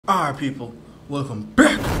Alright people, welcome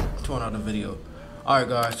back to another video. Alright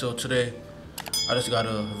guys, so today I just got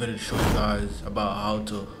a video to show you guys about how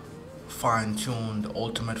to fine-tune the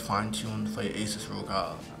ultimate fine-tune for your Asus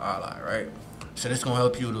ROG Ally, right? So this is going to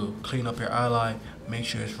help you to clean up your Ally, make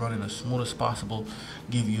sure it's running as smooth as possible,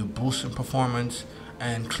 give you a boost in performance,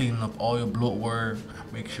 and cleaning up all your bloatware.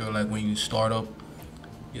 Make sure like when you start up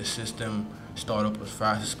your system, start up as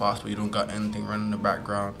fast as possible, you don't got anything running in the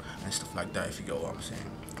background and stuff like that, if you get what I'm saying.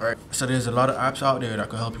 Right, so there's a lot of apps out there that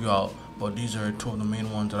could help you out, but these are two of the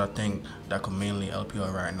main ones that I think that could mainly help you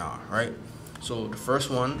out right now, right? So the first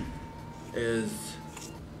one is,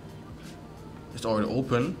 it's already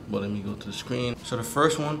open, but let me go to the screen. So the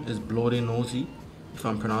first one is Bloatynosy, if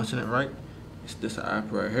I'm pronouncing it right. It's this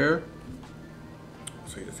app right here.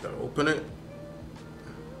 So you just gotta open it.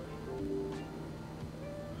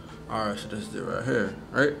 Alright, so this is it right here,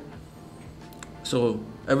 right? So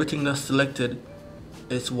everything that's selected,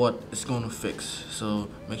 it's what it's going to fix. So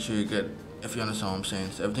make sure you get, if you understand what I'm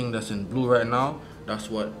saying. So everything that's in blue right now, that's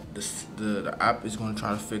what the app is going to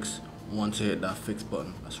try to fix once you hit that fix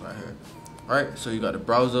button. That's right here. Alright, so you got the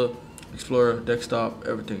browser, Explorer, desktop,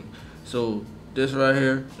 everything. So this right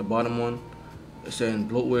here, the bottom one, it's saying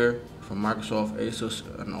bloatware from Microsoft, Asus,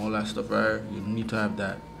 and all that stuff right here. You need to have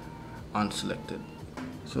that unselected.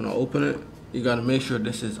 So now open it. You gotta make sure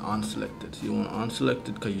this is unselected. So you want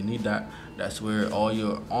unselected because you need that. That's where all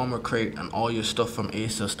your armor crate and all your stuff from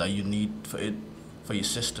Asus that you need for your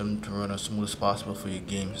system to run as smooth as possible for your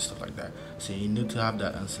games and stuff like that. So you need to have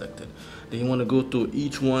that unselected. Then you want to go through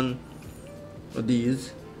each one of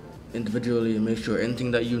these individually and make sure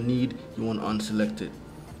anything that you need, you want unselected.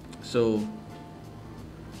 So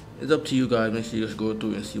it's up to you guys. Make sure you just go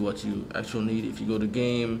through and see what you actually need. If you go to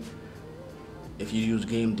game, if you use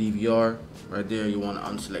game DVR, right there, you want to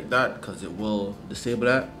unselect that because it will disable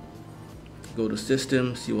that. Go to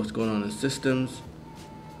system, see what's going on in systems.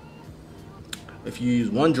 If you use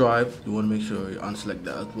OneDrive, you want to make sure you unselect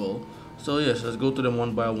that as well. So yes, let's go through them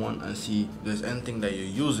one by one and see if there's anything that you're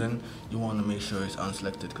using, you want to make sure it's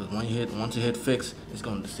unselected because once you hit fix, it's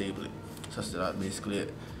going to disable it. So that's basically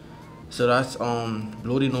it. So that's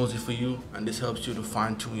Bloatynosy for you, and this helps you to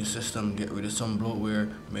fine-tune your system, get rid of some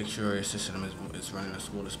bloatware, make sure your system is running as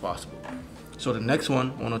smooth as possible. So the next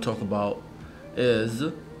one I want to talk about is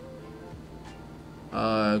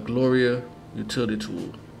Glary utility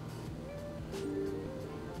tool.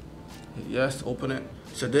 Yes, open it.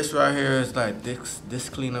 So this right here is like this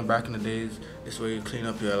cleaner back in the days. This way you clean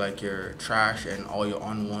up your trash and all your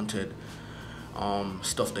unwanted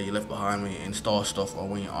stuff that you left behind when you install stuff, or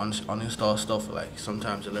when you uninstall stuff. Like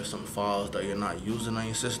sometimes you left some files that you're not using on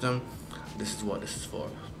your system. This is what this is for.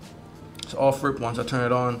 So off rip, once I turn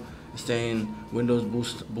it on, it's saying Windows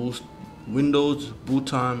boot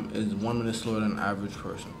time is 1 minute slower than an average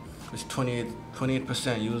person. It's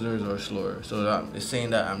 28% users are slower. So that it's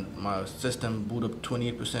saying that my system boot up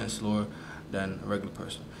 28% slower than a regular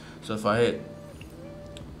person. So if I hit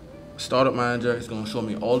Startup Manager, it's gonna show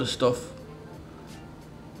me all the stuff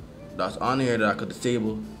that's on here that I could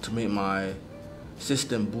disable to make my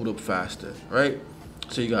system boot up faster, right?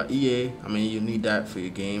 So you got EA, I mean you need that for your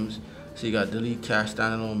games. So you got delete cache,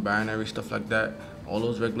 standalone, binary, stuff like that. All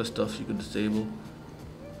those regular stuff you could disable.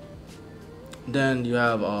 Then you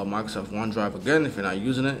have Microsoft OneDrive again. If you're not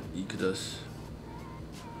using it, you could just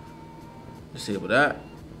disable that.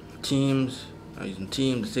 Teams, not using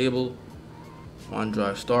Teams, disable.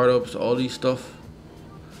 OneDrive startups, all these stuff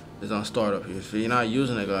is on startup here. If you're not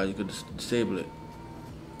using it, guys, you could just disable it.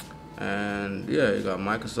 And yeah, you got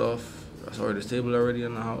Microsoft. That's already disabled already.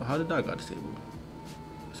 And how did that got disabled?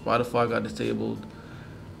 Spotify got disabled.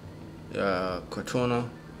 Cortana.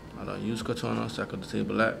 I don't use Cortana, so I could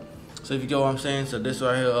disable that. So if you get what I'm saying, so this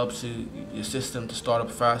right here helps your system to start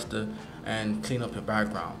up faster and clean up your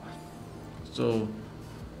background. So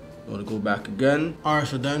you want to go back again. Alright,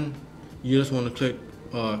 so then you just want to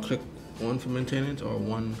click one for maintenance or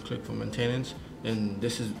one click for maintenance, and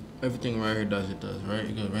this is everything right here does, right?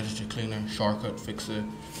 You got register cleaner, shortcut fixer,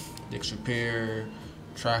 disk repair,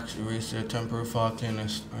 tracks eraser, temporary file cleaner,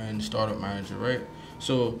 and startup manager, right?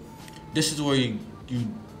 So this is where you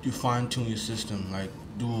fine tune your system, like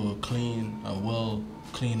do a well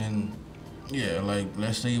cleaning. Yeah, like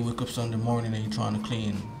let's say you wake up Sunday morning and you're trying to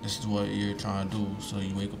clean. This is what you're trying to do. So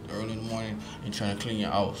you wake up early in the morning and you're trying to clean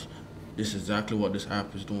your house. This is exactly what this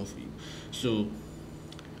app is doing for you. So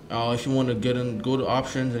if you want to go to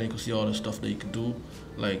options, and you can see all the stuff that you can do,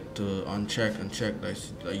 like to uncheck and check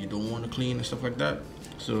that you don't want to clean and stuff like that.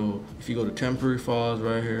 So if you go to temporary files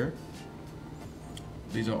right here,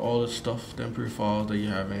 these are all the temporary files that you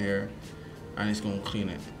have in here, and it's going to clean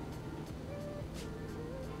it.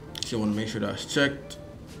 So you want to make sure that's checked.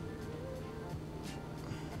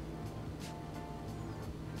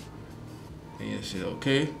 And you say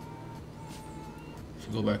okay. If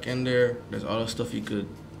you go back in there, there's other stuff you could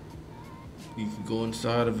go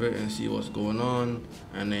inside of it and see what's going on,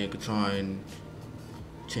 and then you could try and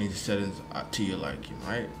change the settings to your liking,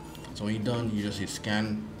 right? So when you're done, you just hit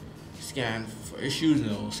scan for issues, and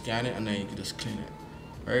it'll scan it, and then you can just clean it,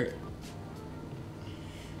 right?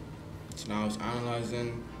 So now it's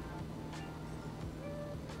analyzing.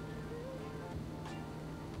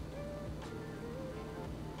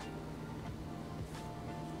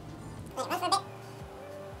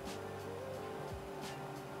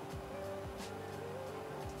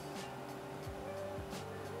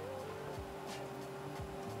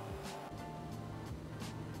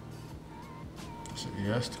 So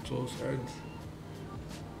yes, to close edge,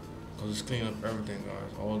 because it's cleaning up everything,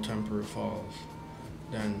 guys, all temporary files.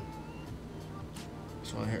 Then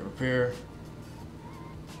just want to hit repair.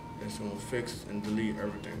 It's going to fix and delete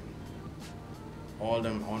everything, all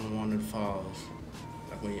them unwanted files,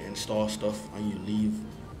 like when you install stuff and you leave.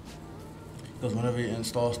 Because whenever you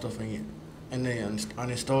install stuff and then you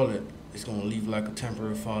uninstall it, it's going to leave like a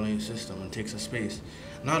temporary file in your system and takes a space.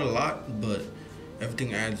 Not a lot, but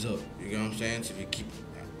everything adds up. You get what I'm saying? So if you keep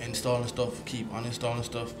installing stuff, keep uninstalling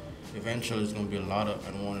stuff, eventually there's going to be a lot of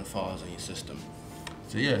unwanted files in your system.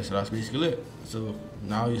 So yeah, so that's basically it. So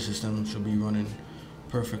now your system should be running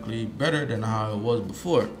perfectly better than how it was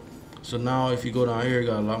before. So now if you go down here, you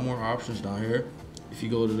got a lot more options down here. If you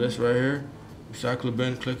go to this right here, recycle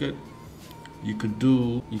bin, click it. You could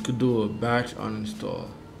do a batch uninstall.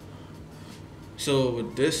 So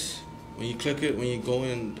with this, when you click it, when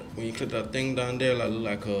you click that thing down there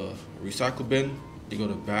like a recycle bin, you go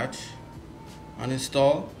to batch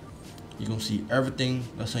uninstall. You're gonna see everything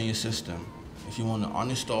that's in your system. If you want to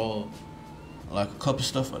uninstall like a couple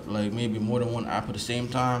stuff, like maybe more than one app at the same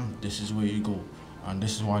time, this is where you go. And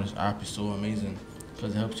this is why this app is so amazing,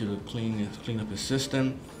 because it helps you to clean up your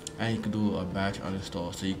system, and you can do a batch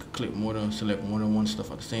uninstall. So you can select more than one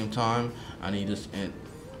stuff at the same time, and you just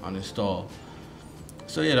uninstall.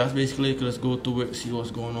 So yeah, that's basically it. Let's go through it, see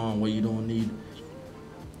what's going on, what you don't need,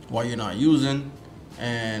 what you're not using,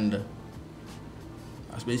 and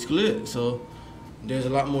that's basically it. So there's a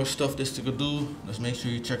lot more stuff this could do. Let's make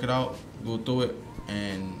sure you check it out, go through it,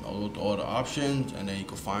 and go through all the options, and then you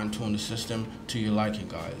can fine tune the system to your liking,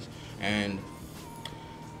 guys. And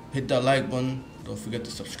hit that like button. Don't forget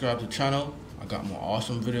to subscribe to the channel. I got more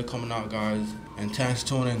awesome video coming out, guys. And thanks for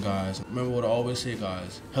tuning in, guys. Remember what I always say,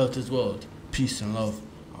 guys. Health is wealth. Peace and love.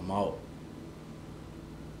 I'm out.